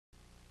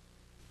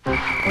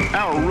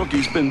Our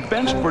rookie's been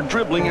benched for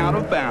dribbling out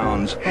of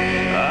bounds.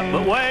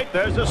 But wait,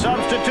 there's a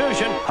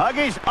substitution.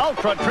 Huggies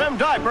Ultra Trim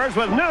Diapers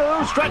with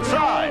new stretch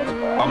size.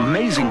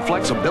 Amazing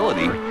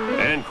flexibility.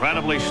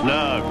 Incredibly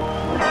snug.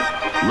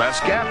 Less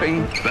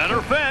gapping.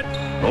 Better fit.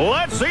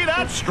 Let's see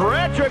that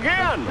stretch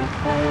again.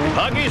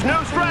 Huggies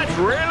new stretch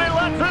really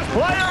lets this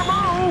player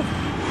move.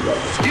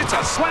 It's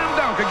a slam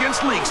dunk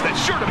against leaks that's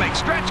sure to make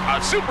Stretch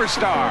a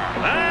superstar.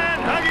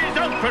 And Huggies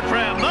Ultra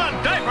Trim, the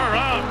diaper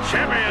of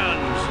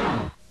champions.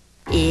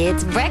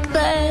 It's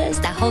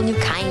breakfast, a whole new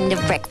kind of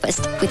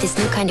breakfast with this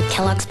new kind of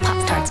Kellogg's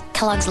Pop-Tarts,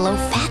 Kellogg's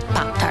low-fat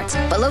Pop-Tarts.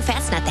 But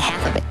low-fat's not the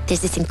half of it.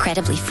 There's this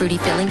incredibly fruity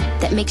filling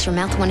that makes your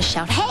mouth want to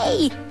shout,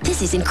 hey,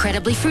 this is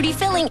incredibly fruity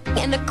filling.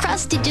 And the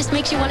crust, it just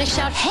makes you want to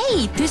shout,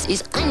 hey, this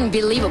is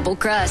unbelievable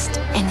crust.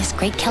 And this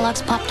great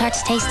Kellogg's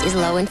Pop-Tarts taste is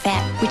low in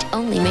fat, which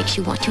only makes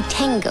you want to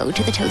tango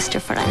to the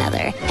toaster for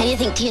another. And you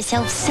think to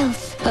yourself,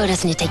 oh,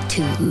 doesn't it take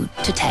two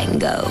to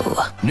tango?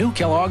 New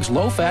Kellogg's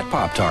low-fat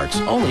Pop-Tarts,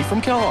 only from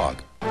Kellogg.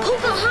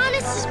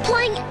 Pocahontas is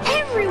playing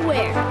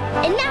everywhere.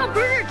 And now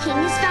Burger King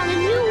has found a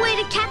new way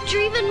to capture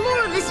even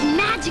more of this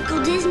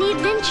magical Disney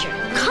adventure.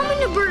 Coming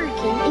to Burger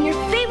King and your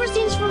favorite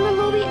scenes from the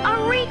movie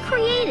are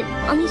recreated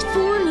on these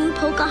 4 new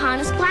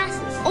Pocahontas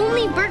glasses.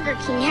 Only Burger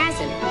King has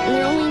them, and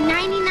they're only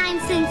 99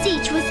 cents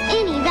each with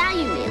any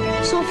value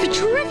meal. So for a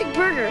terrific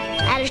burger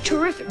at a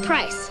terrific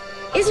price,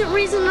 isn't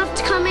reason enough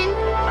to come in?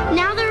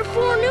 Now there are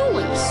 4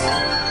 new ones.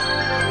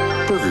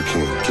 Burger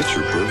King, get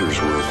your burgers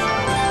worth.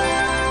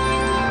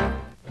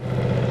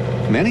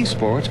 Many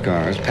sports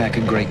cars pack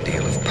a great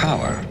deal of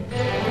power.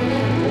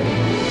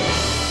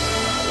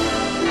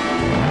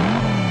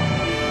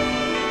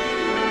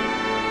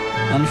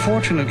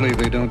 Unfortunately,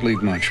 they don't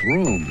leave much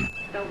room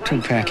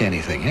to pack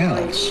anything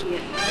else.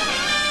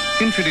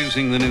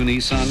 Introducing the new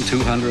Nissan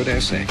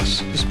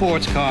 200SX, a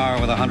sports car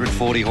with a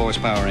 140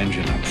 horsepower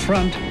engine up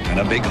front and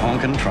a big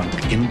honkin' trunk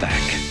in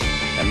back.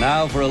 And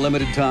now, for a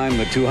limited time,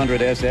 the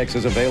 200SX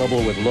is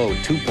available with low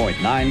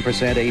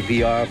 2.9%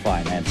 APR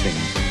financing.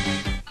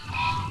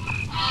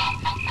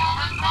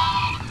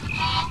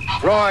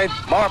 Floyd,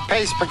 more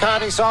paste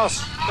picante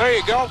sauce. There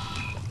you go.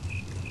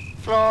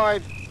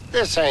 Floyd,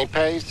 this ain't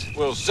paste.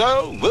 Well,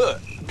 so what?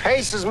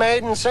 Paste is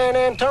made in San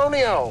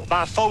Antonio.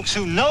 By folks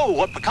who know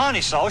what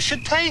picante sauce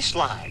should taste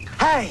like.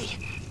 Hey,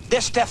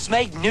 this stuff's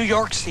made in New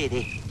York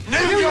City.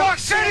 New York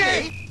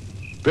City?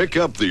 Pick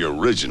up the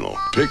original.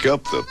 Pick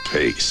up the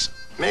pace.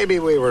 Maybe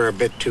we were a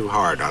bit too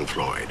hard on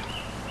Floyd.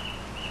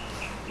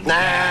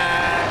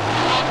 Nah.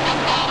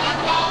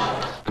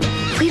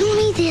 We don't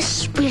need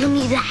this, we don't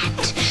need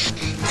that.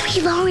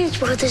 3 Lawrence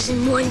brothers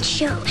in one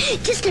show.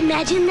 Just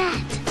imagine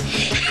that.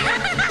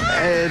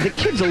 The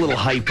kid's a little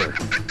hyper.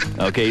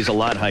 Okay, he's a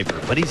lot hyper,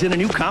 but he's in a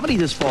new comedy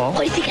this fall. What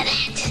do you think of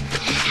that?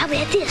 How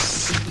about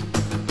this?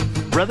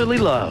 Brotherly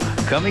Love,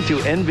 coming to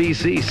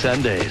NBC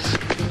Sundays.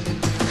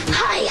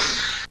 Hiya!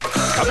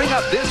 Coming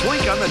up this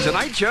week on The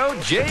Tonight Show,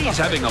 Jay's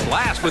having a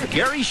blast with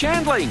Gary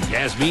Shandling,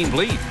 Yasmine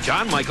Bleeth,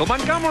 John Michael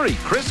Montgomery,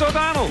 Chris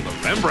O'Donnell, the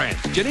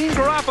Rembrandts, Janine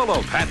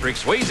Garofalo, Patrick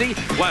Swayze,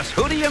 plus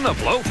Hootie and the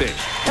Blowfish.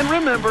 And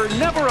remember,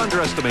 never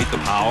underestimate the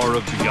power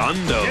of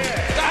Beyond.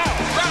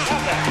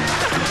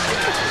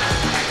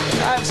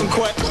 I have some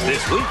questions.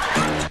 This week.